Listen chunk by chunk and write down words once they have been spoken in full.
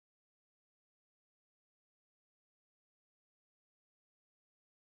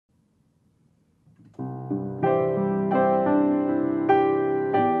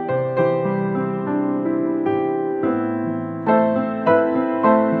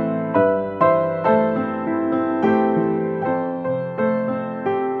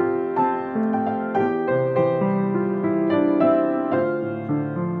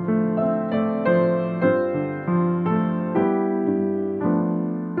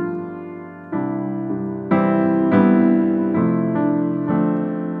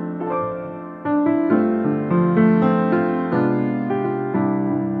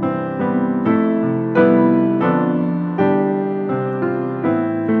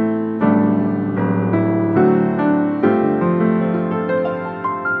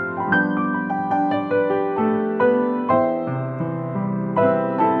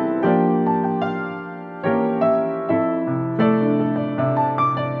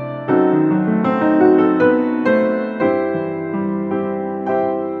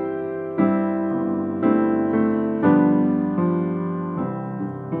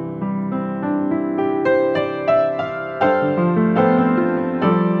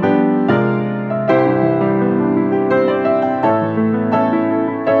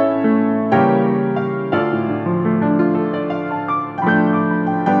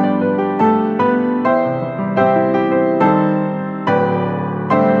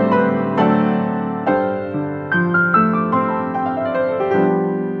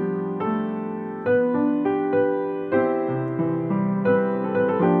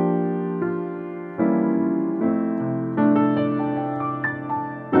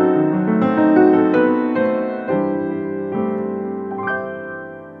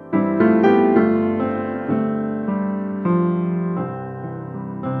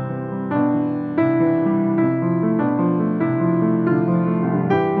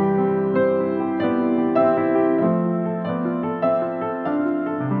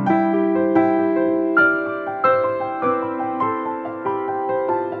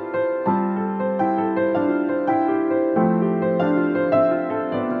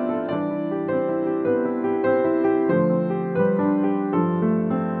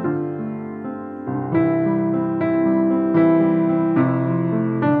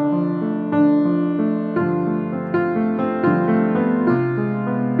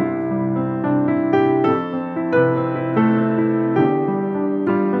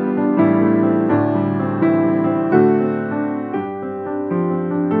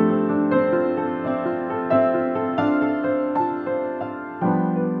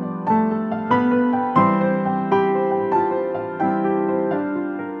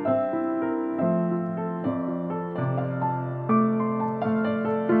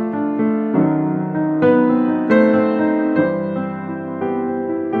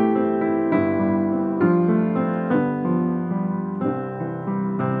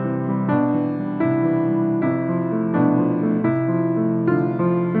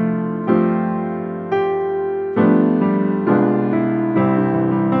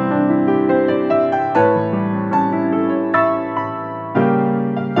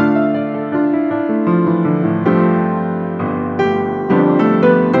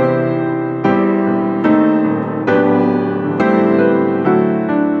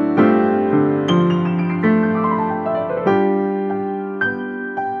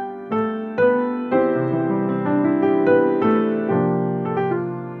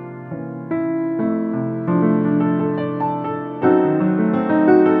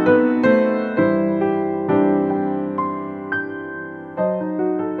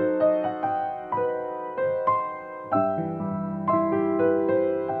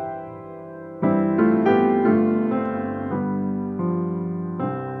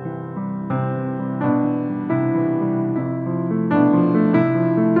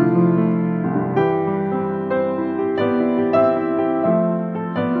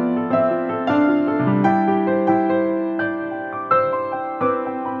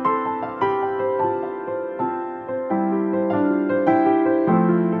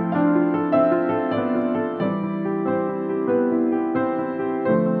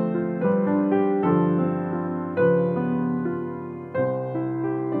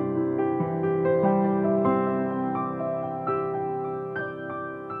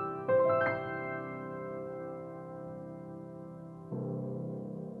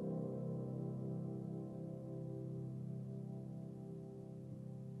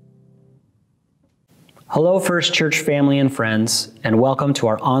Hello, First Church family and friends, and welcome to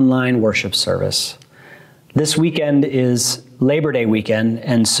our online worship service. This weekend is Labor Day weekend,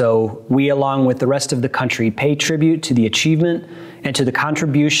 and so we, along with the rest of the country, pay tribute to the achievement and to the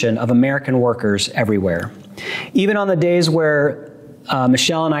contribution of American workers everywhere. Even on the days where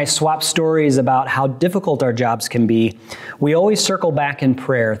Michelle and I swap stories about how difficult our jobs can be, we always circle back in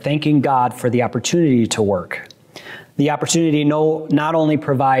prayer, thanking God for the opportunity to work. The opportunity not only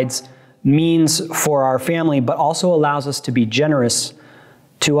provides means for our family, but also allows us to be generous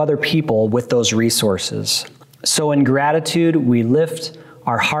to other people with those resources. So in gratitude, we lift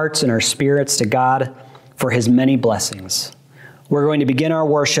our hearts and our spirits to God for His many blessings. We're going to begin our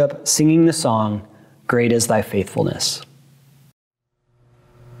worship singing the song, "Great is Thy Faithfulness."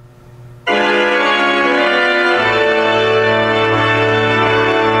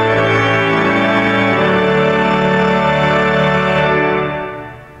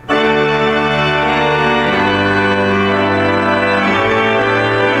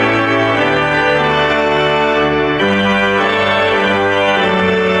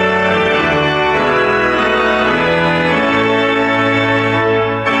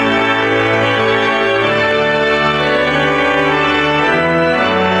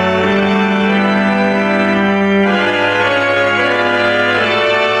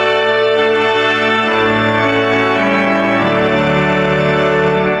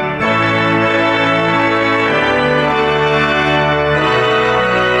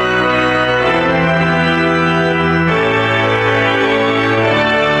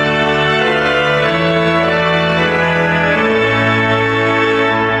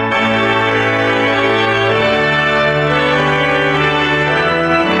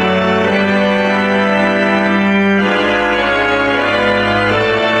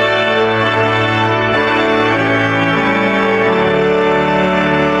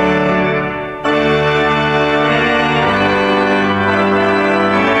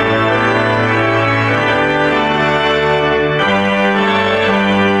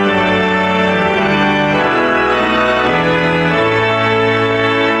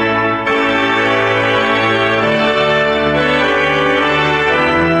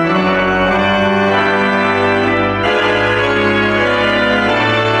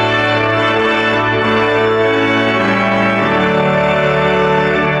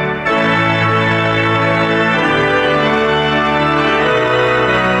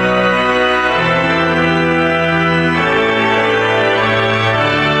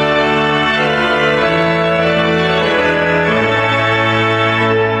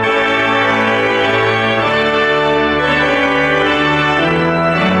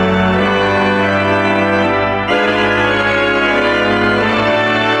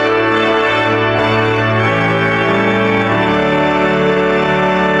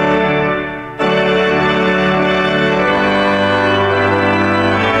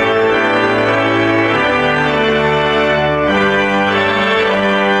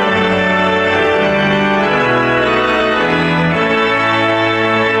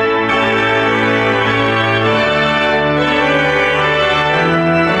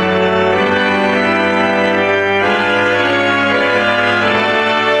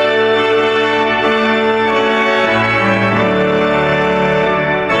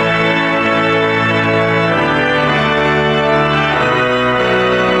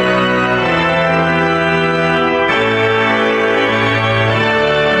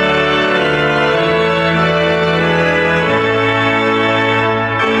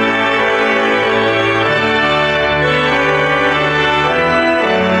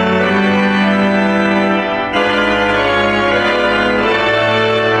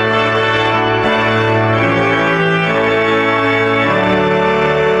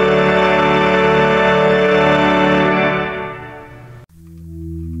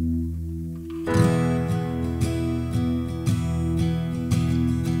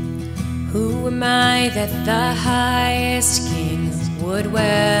 That the highest King would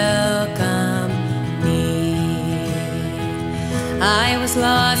welcome me. I was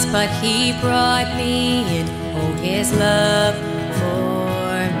lost, but He brought me in. Oh, His love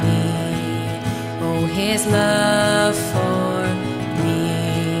for me. Oh, His love for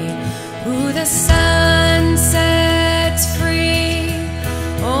me. Who the Son sets free,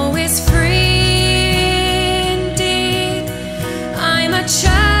 oh, is free indeed. I'm a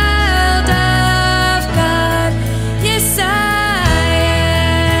child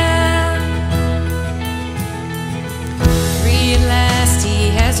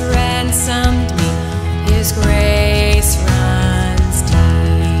ransomed me, His grace runs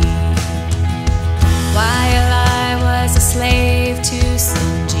deep. While I was a slave to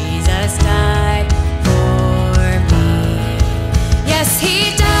sin, Jesus died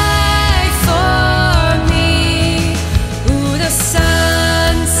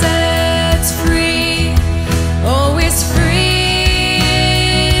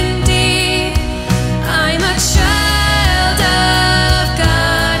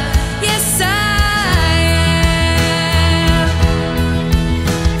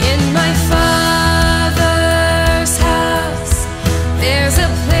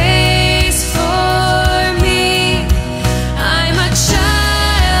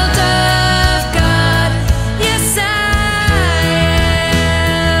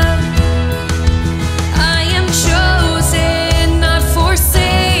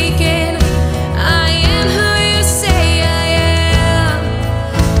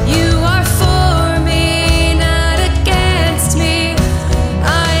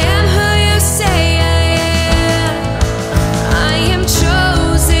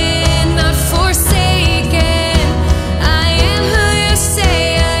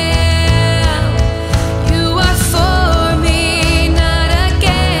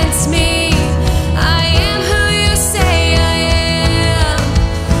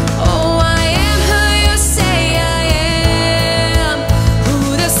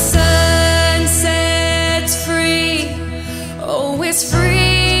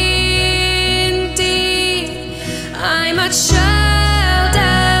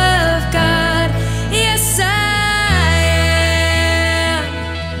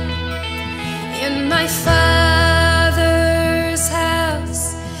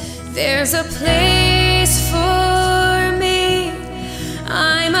a place for me.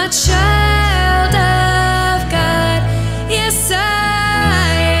 I'm a child of God. Yes,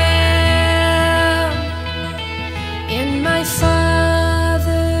 I am. In my Father's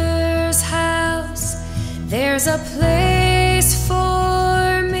house, there's a place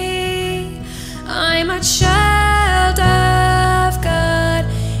for me. I'm a child of God.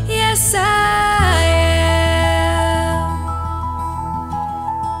 Yes, I am.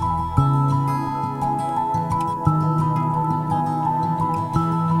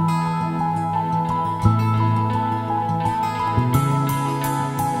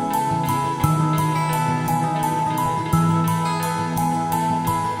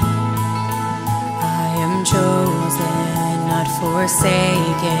 Chosen, not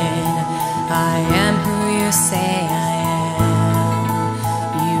forsaken. I am who you say I am.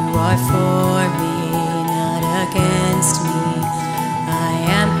 You are for me, not against me. I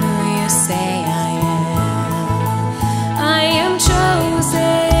am who you say I am. I am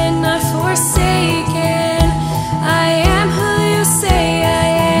chosen, not forsaken. I am who you say I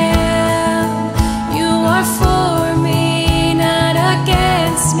am. You are for me, not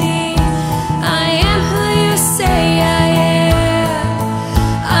against me. I am who you say I am.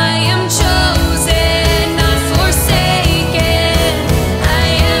 I am chosen, not forsaken. I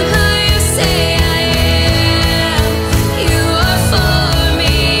am who you say I am. You are for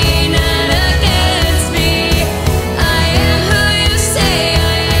me, not against me. I am who you say I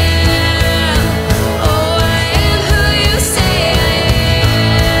am. Oh, I am who you say I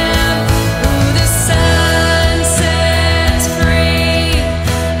am. Who the Son sets free,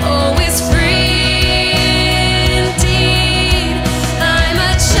 oh, is free indeed. I'm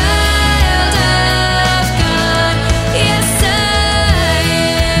a child of God. Yes, I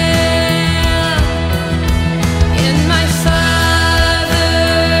am. In my Father's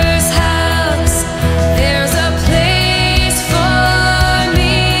house, there's a place for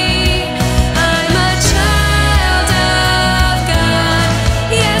me. I'm a child of God.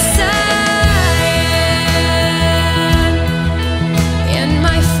 Yes, I am. In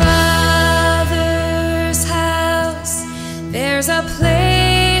my Father's house, there's a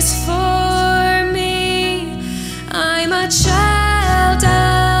place for me. I'm a child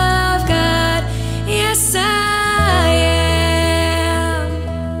of God. Yes, I am.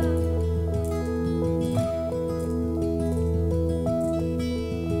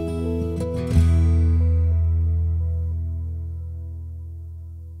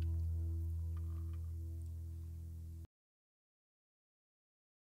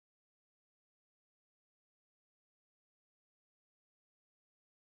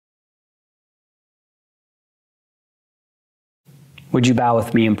 Would you bow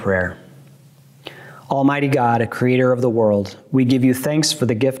with me in prayer? Almighty God, creator of the world, we give you thanks for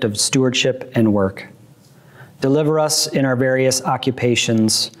the gift of stewardship and work. Deliver us in our various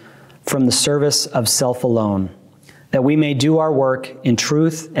occupations from the service of self alone, that we may do our work in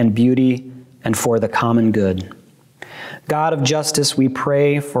truth and beauty and for the common good. God of justice, we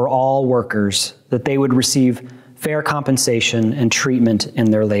pray for all workers, that they would receive fair compensation and treatment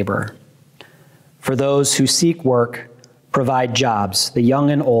in their labor. For those who seek work, provide jobs, the young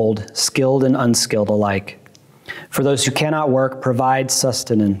and old, skilled and unskilled alike. For those who cannot work, provide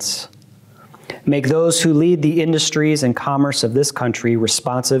sustenance. Make those who lead the industries and commerce of this country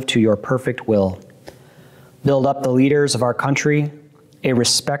responsive to your perfect will. Build up the leaders of our country, a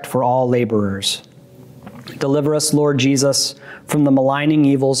respect for all laborers. Deliver us, Lord Jesus, from the maligning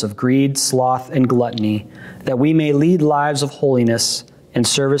evils of greed, sloth, and gluttony, that we may lead lives of holiness and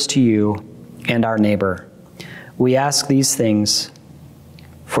service to you and our neighbor. We ask these things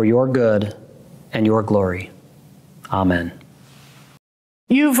for your good and your glory. Amen.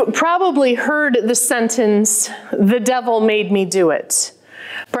 You've probably heard the sentence, "The devil made me do it."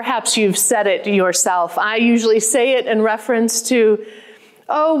 Perhaps you've said it yourself. I usually say it in reference to,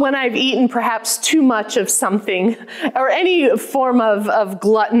 when I've eaten perhaps too much of something or any form of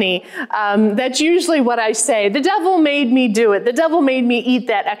gluttony. That's usually what I say. The devil made me do it. The devil made me eat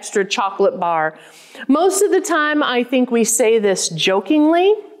that extra chocolate bar. Most of the time, I think we say this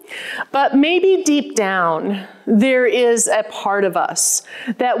jokingly, but maybe deep down, there is a part of us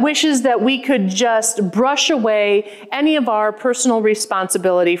that wishes that we could just brush away any of our personal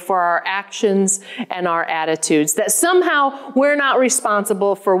responsibility for our actions and our attitudes, that somehow we're not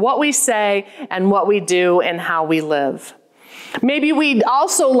responsible for what we say and what we do and how we live. Maybe we'd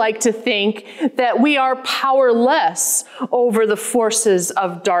also like to think that we are powerless over the forces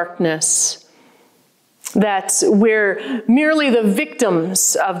of darkness, that we're merely the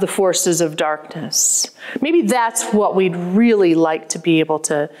victims of the forces of darkness. Maybe that's what we'd really like to be able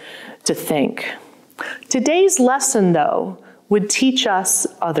to to think. Today's lesson, though, would teach us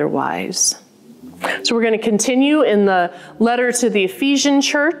otherwise. So we're going to continue in the letter to the Ephesian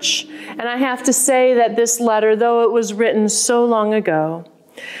church, and I have to say that this letter, though it was written so long ago,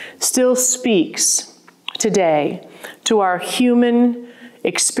 still speaks today to our human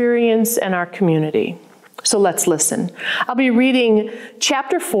experience and our community. So let's listen. I'll be reading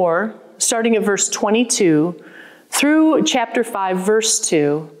chapter 4, starting at verse 22, through chapter 5, verse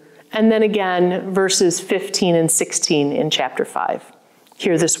 2, and then again verses 15 and 16 in chapter 5.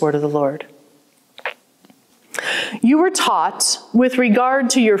 Hear this word of the Lord. You were taught, with regard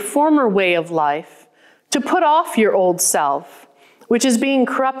to your former way of life, to put off your old self, which is being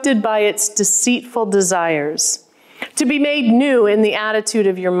corrupted by its deceitful desires, to be made new in the attitude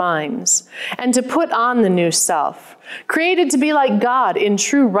of your minds, and to put on the new self, created to be like God in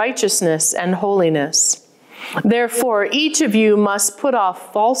true righteousness and holiness. Therefore, each of you must put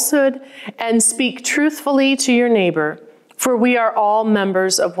off falsehood and speak truthfully to your neighbor, for we are all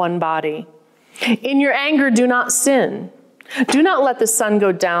members of one body. In your anger, do not sin. Do not let the sun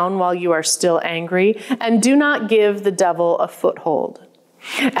go down while you are still angry, and do not give the devil a foothold.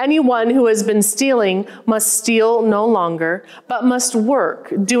 Anyone who has been stealing must steal no longer, but must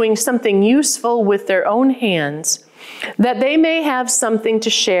work, doing something useful with their own hands, that they may have something to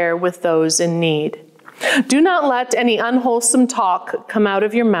share with those in need. Do not let any unwholesome talk come out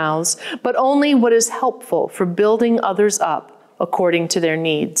of your mouths, but only what is helpful for building others up according to their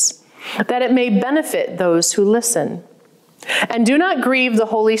needs, that it may benefit those who listen. And do not grieve the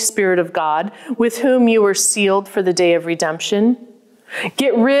Holy Spirit of God, with whom you were sealed for the day of redemption.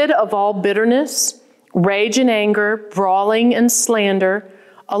 Get rid of all bitterness, rage and anger, brawling and slander,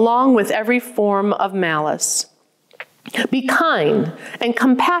 along with every form of malice. Be kind and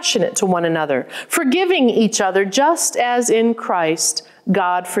compassionate to one another, forgiving each other just as in Christ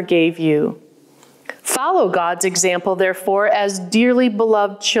God forgave you. Follow God's example, therefore, as dearly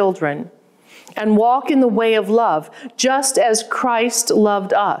beloved children, and walk in the way of love, just as Christ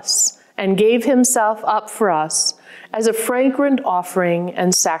loved us and gave himself up for us as a fragrant offering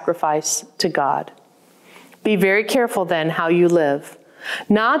and sacrifice to God. Be very careful then how you live,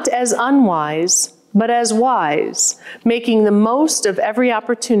 not as unwise, but as wise, making the most of every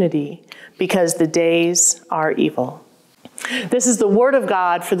opportunity, because the days are evil. This is the word of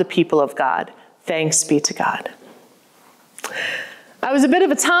God for the people of God. Thanks be to God. I was a bit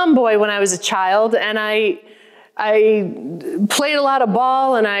of a tomboy when I was a child, and I played a lot of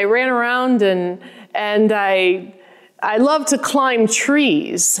ball, and I ran around, and I loved to climb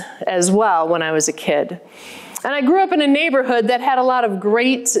trees as well when I was a kid. And I grew up in a neighborhood that had a lot of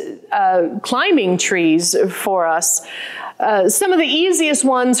great climbing trees for us. Some of the easiest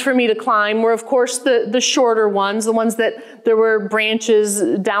ones for me to climb were, of course, the shorter ones, the ones that there were branches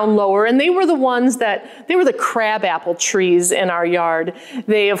down lower. And they were the crabapple trees in our yard.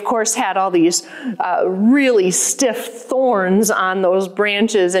 They, of course, had all these really stiff thorns on those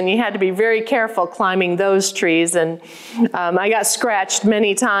branches, and you had to be very careful climbing those trees. And I got scratched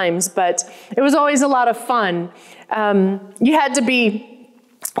many times, but it was always a lot of fun. You had to be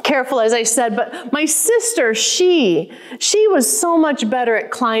careful, as I said, but my sister, she was so much better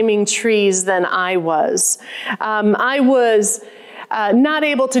at climbing trees than I was. I was not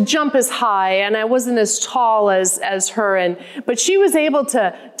able to jump as high, and I wasn't as tall as her, but she was able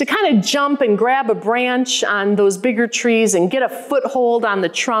to kind of jump and grab a branch on those bigger trees and get a foothold on the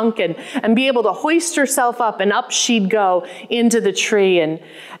trunk and be able to hoist herself up, and up she'd go into the tree.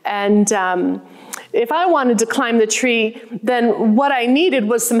 And if I wanted to climb the tree, then what I needed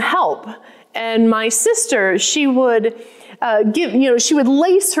was some help. And my sister, she would she would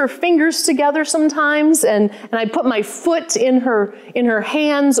lace her fingers together sometimes, and I'd put my foot in her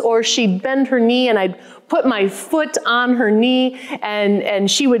hands, or she'd bend her knee, and I'd put my foot on her knee, and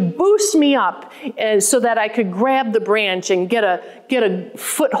she would boost me up so that I could grab the branch and get a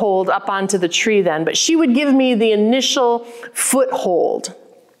foothold up onto the tree then. But she would give me the initial foothold,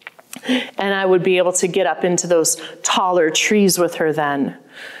 and I would be able to get up into those taller trees with her then.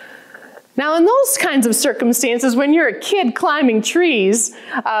 Now, in those kinds of circumstances, when you're a kid climbing trees,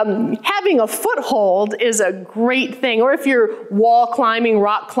 having a foothold is a great thing. Or if you're wall climbing,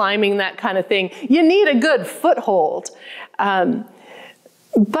 rock climbing, that kind of thing, you need a good foothold.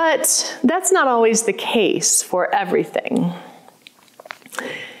 But that's not always the case for everything.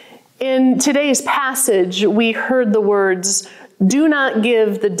 In today's passage, we heard the words, "Do not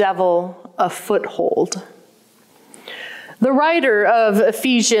give the devil a foothold." The writer of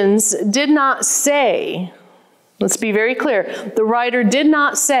Ephesians did not say, let's be very clear, the writer did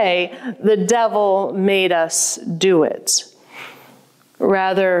not say, the devil made us do it.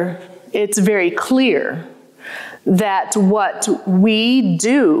 Rather, it's very clear that what we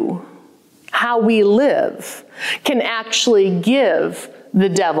do, how we live, can actually give the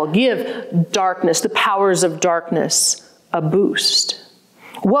devil, give darkness, the powers of darkness, a boost.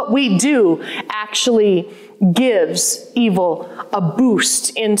 What we do actually gives evil a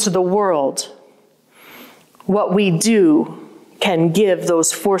boost into the world. What we do can give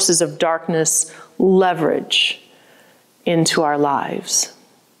those forces of darkness leverage into our lives.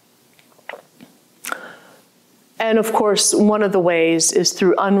 And of course, one of the ways is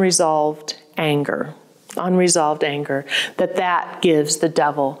through unresolved anger. Unresolved anger, that gives the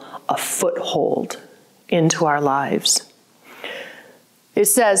devil a foothold into our lives. It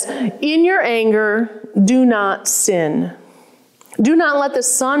says, in your anger, do not sin. Do not let the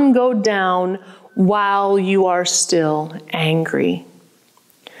sun go down while you are still angry.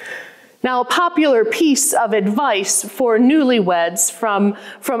 Now, a popular piece of advice for newlyweds from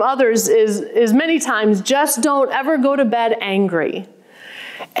others is many times, just don't ever go to bed angry.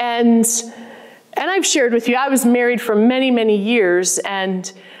 And I've shared with you, I was married for many, many years,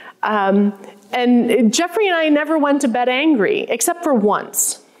 and Jeffrey and I never went to bed angry, except for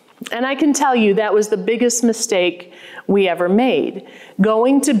once. And I can tell you that was the biggest mistake we ever made.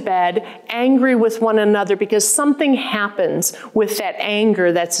 Going to bed angry with one another, because something happens with that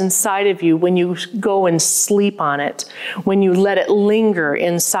anger that's inside of you when you go and sleep on it, when you let it linger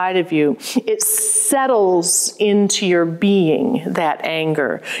inside of you. It settles into your being, that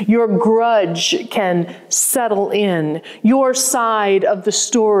anger. Your grudge can settle in. Your side of the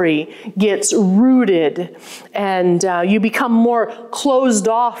story gets rooted, and you become more closed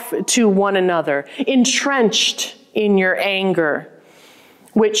off to one another, entrenched in your anger,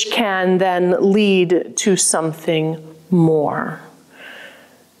 which can then lead to something more.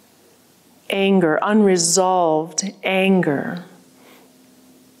 Anger, unresolved anger,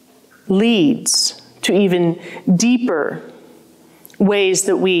 leads to even deeper ways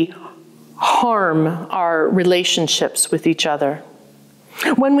that we harm our relationships with each other.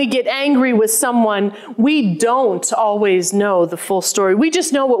 When we get angry with someone, we don't always know the full story. We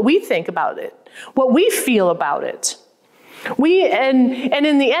just know what we think about it, what we feel about it. And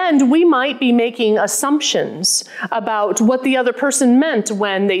in the end, we might be making assumptions about what the other person meant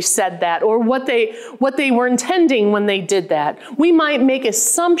when they said that, or what they were intending when they did that. We might make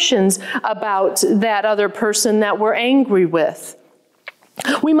assumptions about that other person that we're angry with.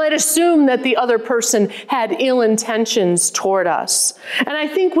 We might assume that the other person had ill intentions toward us. And I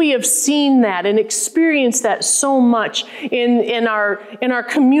think we have seen that and experienced that so much in our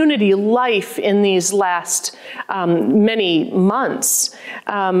community life in these last many months,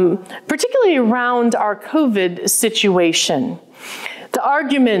 particularly around our COVID situation. The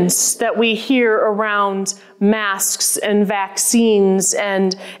arguments that we hear around masks and vaccines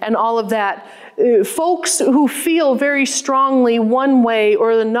and all of that, folks who feel very strongly one way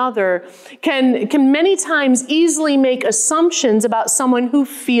or another can many times easily make assumptions about someone who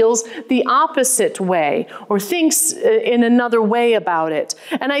feels the opposite way or thinks in another way about it.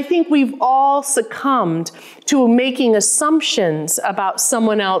 And I think we've all succumbed to making assumptions about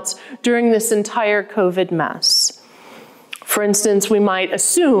someone else during this entire COVID mess. For instance, we might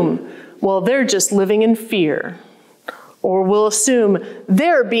assume, well, they're just living in fear. Or we'll assume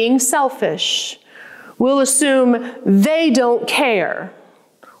they're being selfish. We'll assume they don't care.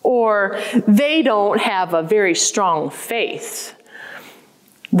 Or they don't have a very strong faith.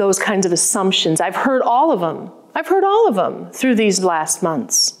 Those kinds of assumptions. I've heard all of them. I've heard all of them through these last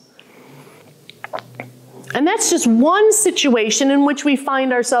months. And that's just one situation in which we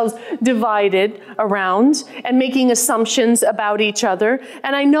find ourselves divided around and making assumptions about each other.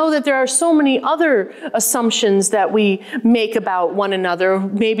 And I know that there are so many other assumptions that we make about one another,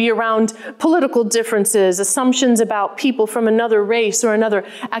 maybe around political differences, assumptions about people from another race or another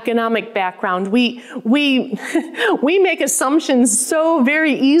economic background. We make assumptions so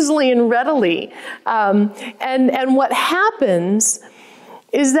very easily and readily. And what happens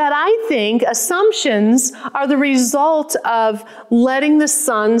is that I think assumptions are the result of letting the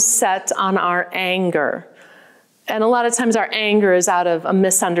sun set on our anger. And a lot of times our anger is out of a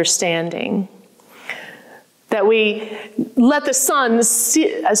misunderstanding. That we let the sun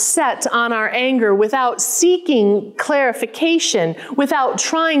set on our anger without seeking clarification, without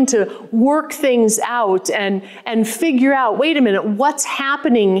trying to work things out and figure out, wait a minute, what's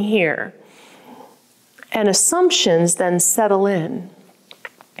happening here? And assumptions then settle in.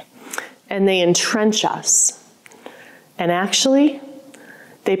 And they entrench us. And actually,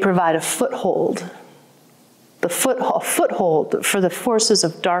 they provide a foothold. A foothold for the forces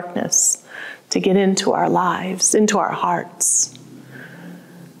of darkness to get into our lives, into our hearts.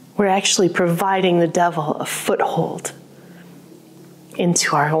 we're actually providing the devil a foothold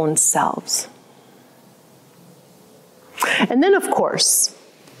into our own selves. And then, of course,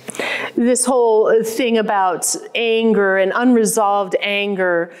 this whole thing about anger and unresolved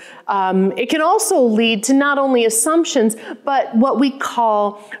anger, it can also lead to not only assumptions, but what we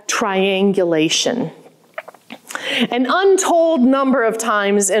call triangulation. An untold number of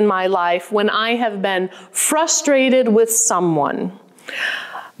times in my life when I have been frustrated with someone,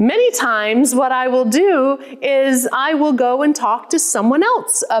 many times what I will do is I will go and talk to someone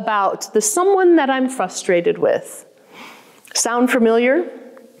else about the someone that I'm frustrated with. Sound familiar?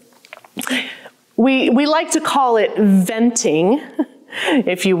 We like to call it venting,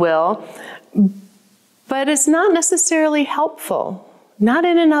 if you will, but it's not necessarily helpful, not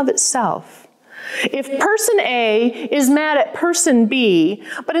in and of itself. If person A is mad at person B,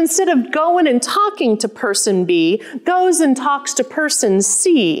 but instead of going and talking to person B, goes and talks to person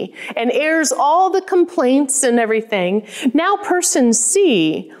C and airs all the complaints and everything, now person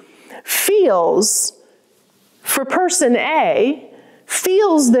C feels for person A,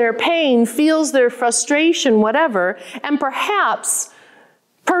 feels their pain, feels their frustration, whatever, and perhaps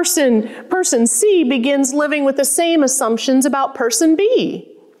person C begins living with the same assumptions about person B.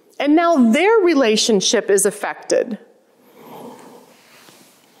 And now their relationship is affected.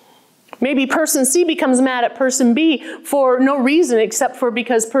 Maybe person C becomes mad at person B for no reason except for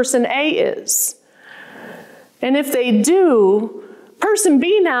because person A is. And if they do, person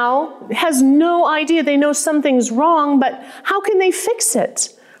B now has no idea. They know something's wrong, but how can they fix it?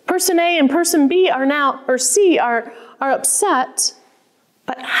 Person A and person B are now, or C are upset,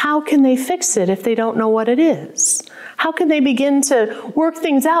 but how can they fix it if they don't know what it is? How can they begin to work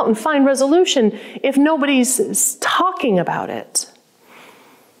things out and find resolution if nobody's talking about it?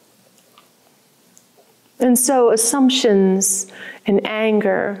 And so assumptions and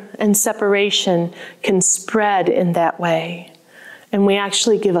anger and separation can spread in that way. And we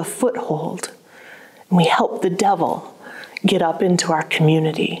actually give a foothold, and we help the devil get up into our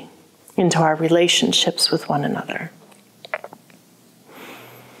community, into our relationships with one another.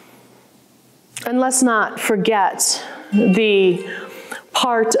 And let's not forget the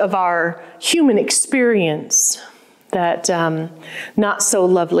part of our human experience, that not so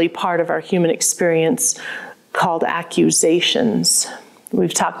lovely part of our human experience called accusations.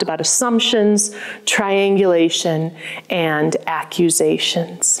 We've talked about assumptions, triangulation, and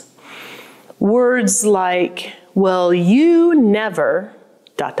accusations. Words like, well, you never, ...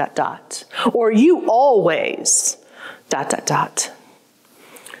 or you always, ...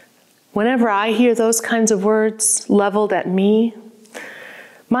 Whenever I hear those kinds of words leveled at me,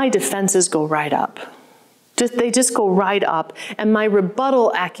 my defenses go right up. They just go right up, and my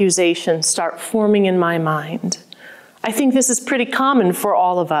rebuttal accusations start forming in my mind. I think this is pretty common for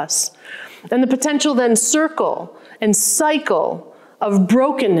all of us. And the potential then circle and cycle of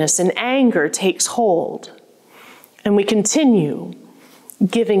brokenness and anger takes hold. And we continue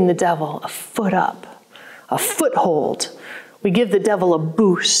giving the devil a foot up, a foothold. We give the devil a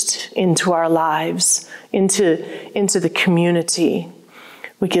boost into our lives, into the community.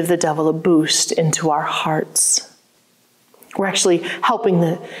 We give the devil a boost into our hearts. We're actually helping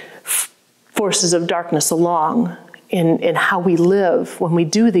the forces of darkness along in how we live when we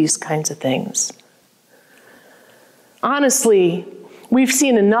do these kinds of things. Honestly, we've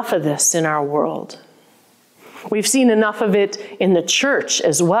seen enough of this in our world. We've seen enough of it in the church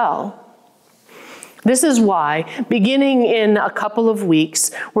as well. This is why, beginning in a couple of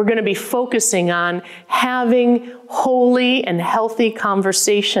weeks, we're going to be focusing on having holy and healthy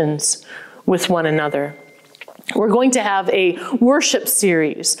conversations with one another. We're going to have a worship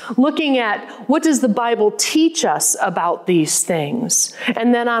series looking at what does the Bible teach us about these things.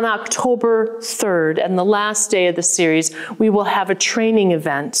 And then on October 3rd, and the last day of the series, we will have a training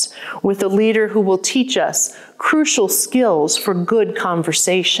event with a leader who will teach us crucial skills for good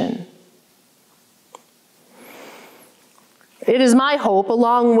conversation. It is my hope,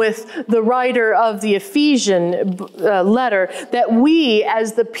 along with the writer of the Ephesian letter, that we,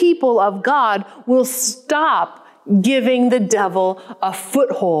 as the people of God, will stop giving the devil a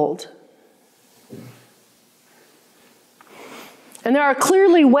foothold. And there are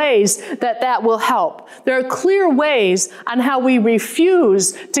clearly ways that will help. There are clear ways on how we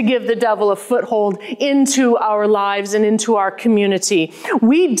refuse to give the devil a foothold into our lives and into our community.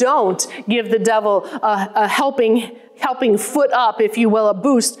 We don't give the devil a helping foot up, if you will, a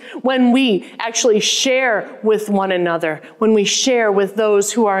boost, when we actually share with one another, when we share with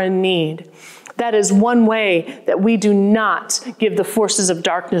those who are in need. That is one way that we do not give the forces of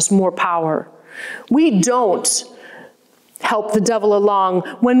darkness more power. We don't help the devil along,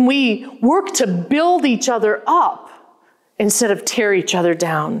 when we work to build each other up instead of tear each other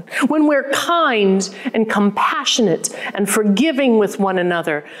down, when we're kind and compassionate and forgiving with one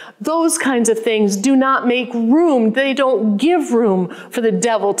another, those kinds of things do not make room. They don't give room for the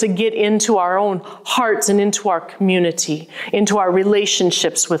devil to get into our own hearts and into our community, into our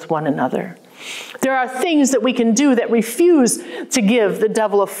relationships with one another. There are things that we can do that refuse to give the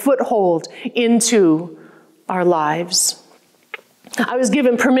devil a foothold into our lives. I was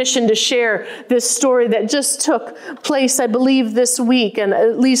given permission to share this story that just took place, I believe, this week, and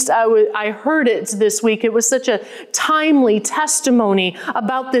at least I heard it this week. It was such a timely testimony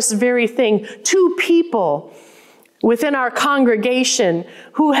about this very thing. Two people within our congregation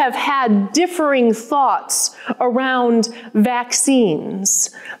who have had differing thoughts around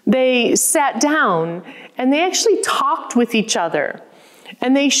vaccines. They sat down and they actually talked with each other,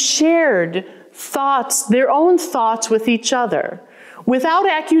 and they shared thoughts, their own thoughts with each other. Without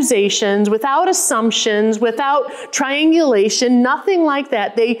accusations, without assumptions, without triangulation, nothing like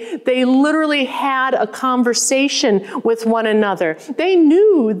that. They literally had a conversation with one another. They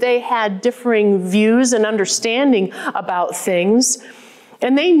knew they had differing views and understanding about things,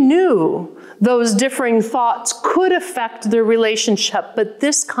 and they knew those differing thoughts could affect their relationship. But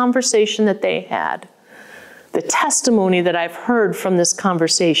this conversation that they had, the testimony that I've heard from this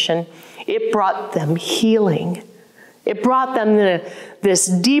conversation, it brought them healing. It brought them this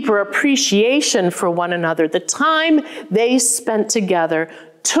deeper appreciation for one another. The time they spent together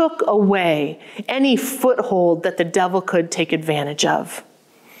took away any foothold that the devil could take advantage of.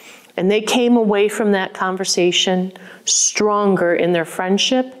 And they came away from that conversation stronger in their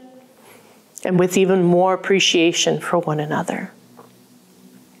friendship and with even more appreciation for one another.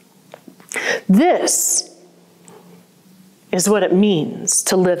 This is what it means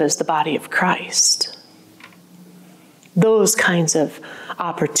to live as the body of Christ. Those kinds of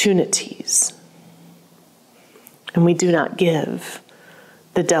opportunities. And we do not give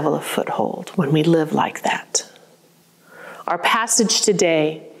the devil a foothold when we live like that. Our passage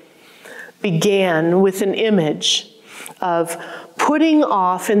today began with an image of putting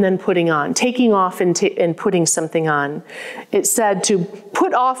off and then putting on, taking off and putting something on. It said to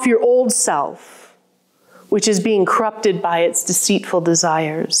put off your old self, which is being corrupted by its deceitful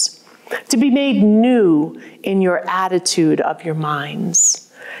desires, to be made new in your attitude of your minds,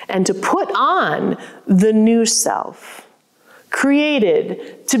 and to put on the new self,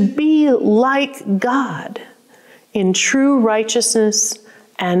 created to be like God in true righteousness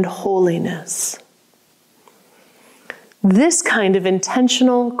and holiness. This kind of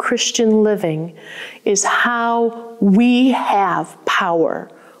intentional Christian living is how we have power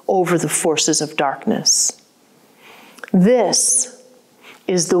over the forces of darkness. This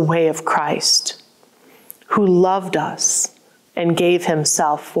is the way of Christ, who loved us and gave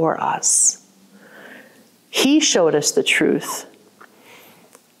himself for us. He showed us the truth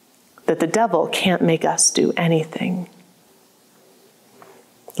that the devil can't make us do anything.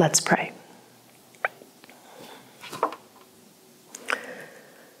 Let's pray.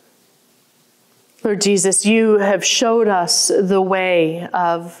 Lord Jesus, you have showed us the way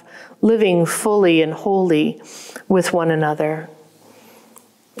of living fully and wholly with one another.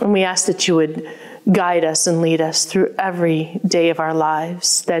 And we ask that you would guide us and lead us through every day of our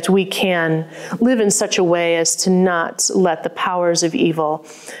lives, that we can live in such a way as to not let the powers of evil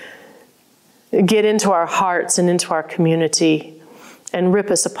get into our hearts and into our community and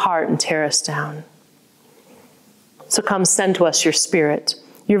rip us apart and tear us down. So come, send to us your Spirit,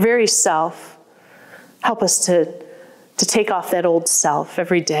 your very self. Help us to take off that old self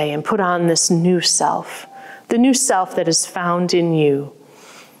every day and put on this new self, the new self that is found in you,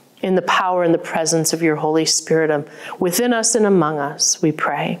 in the power and the presence of your Holy Spirit within us and among us, we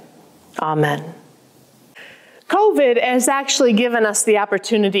pray. Amen. COVID has actually given us the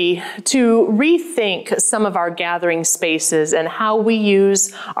opportunity to rethink some of our gathering spaces and how we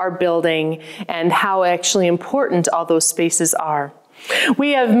use our building and how actually important all those spaces are.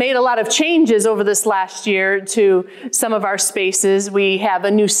 We have made a lot of changes over this last year to some of our spaces. We have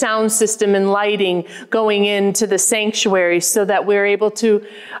a new sound system and lighting going into the sanctuary so that we're able to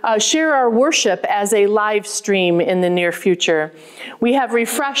share our worship as a live stream in the near future. We have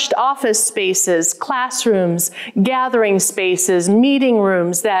refreshed office spaces, classrooms, gathering spaces, meeting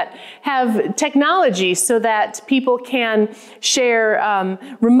rooms that have technology so that people can share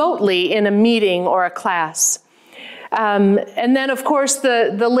remotely in a meeting or a class. And then, of course,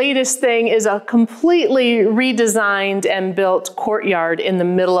 the latest thing is a completely redesigned and built courtyard in the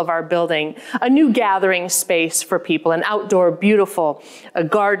middle of our building, a new gathering space for people, an outdoor, beautiful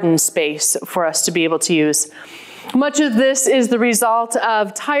garden space for us to be able to use. Much of this is the result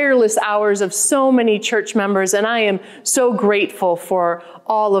of tireless hours of so many church members, and I am so grateful for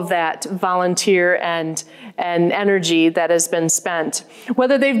all of that volunteer and energy that has been spent.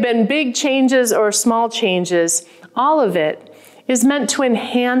 Whether they've been big changes or small changes, all of it is meant to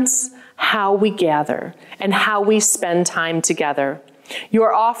enhance how we gather and how we spend time together.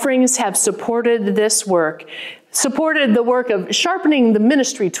 Your offerings have supported this work, supported the work of sharpening the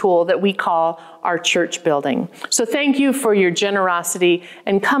ministry tool that we call our church building. So thank you for your generosity,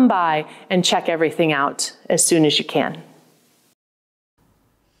 and come by and check everything out as soon as you can.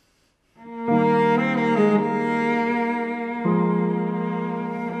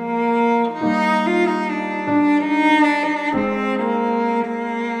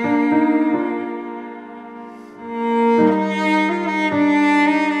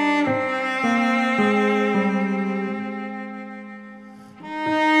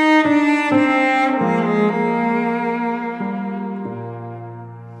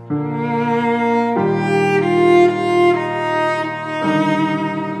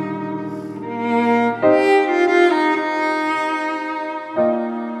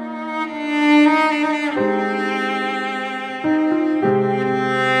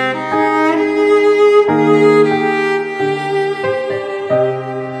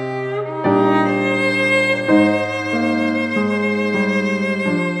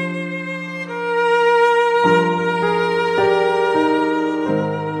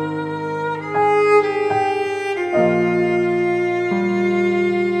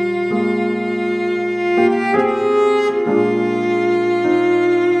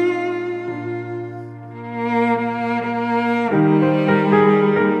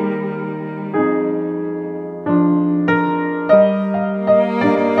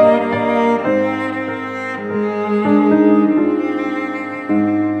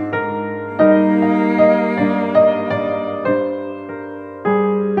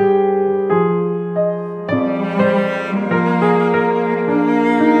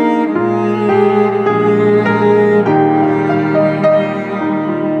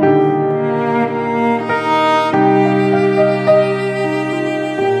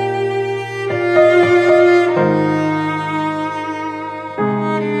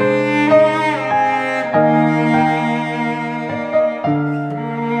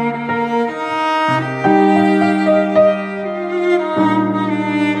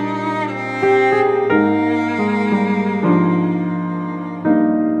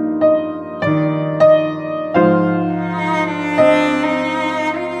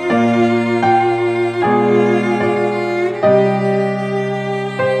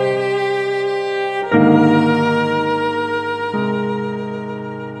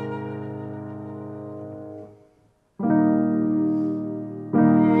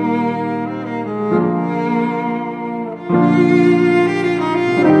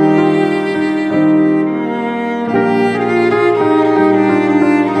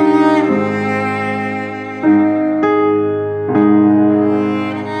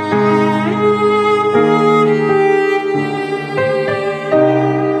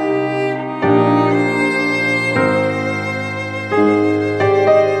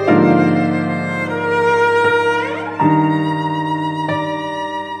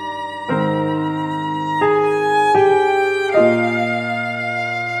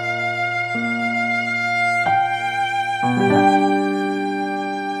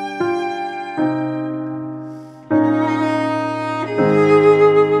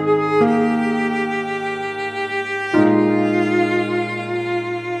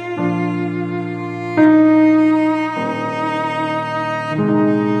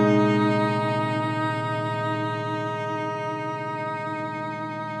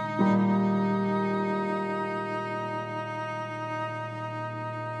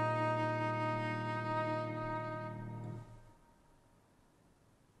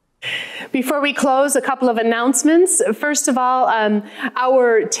 Before we close, a couple of announcements. First of all,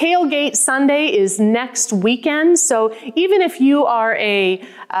 our Tailgate Sunday is next weekend. So even if you are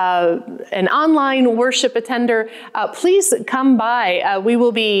an online worship attender, please come by. We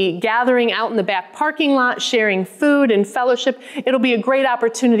will be gathering out in the back parking lot, sharing food and fellowship. It'll be a great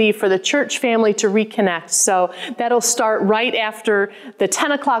opportunity for the church family to reconnect. So that'll start right after the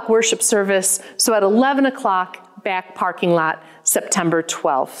 10 o'clock worship service. So at 11 o'clock, back parking lot September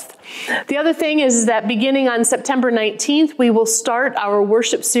 12th. The other thing is that beginning on September 19th, we will start our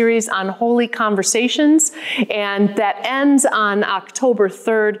worship series on Holy Conversations, and that ends on October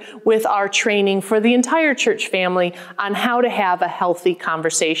 3rd with our training for the entire church family on how to have a healthy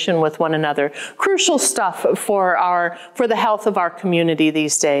conversation with one another. Crucial stuff for the health of our community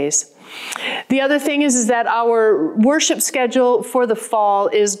these days. The other thing is that our worship schedule for the fall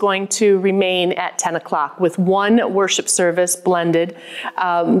is going to remain at 10 o'clock with one worship service, blended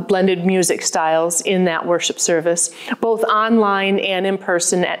music styles in that worship service, both online and in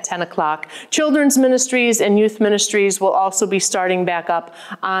person at 10 o'clock. Children's ministries and youth ministries will also be starting back up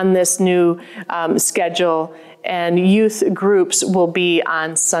on this new schedule, and youth groups will be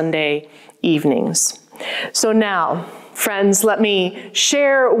on Sunday evenings. So now, friends, let me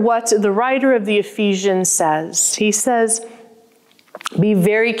share what the writer of the Ephesians says. He says, "Be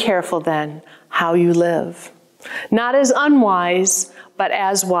very careful then how you live, not as unwise, but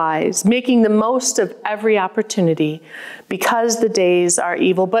as wise, making the most of every opportunity, because the days are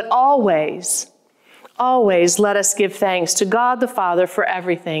evil. But always let us give thanks to God the Father for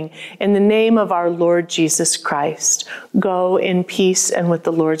everything in the name of our Lord Jesus Christ. Go in peace and with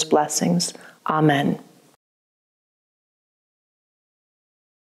the Lord's blessings. Amen."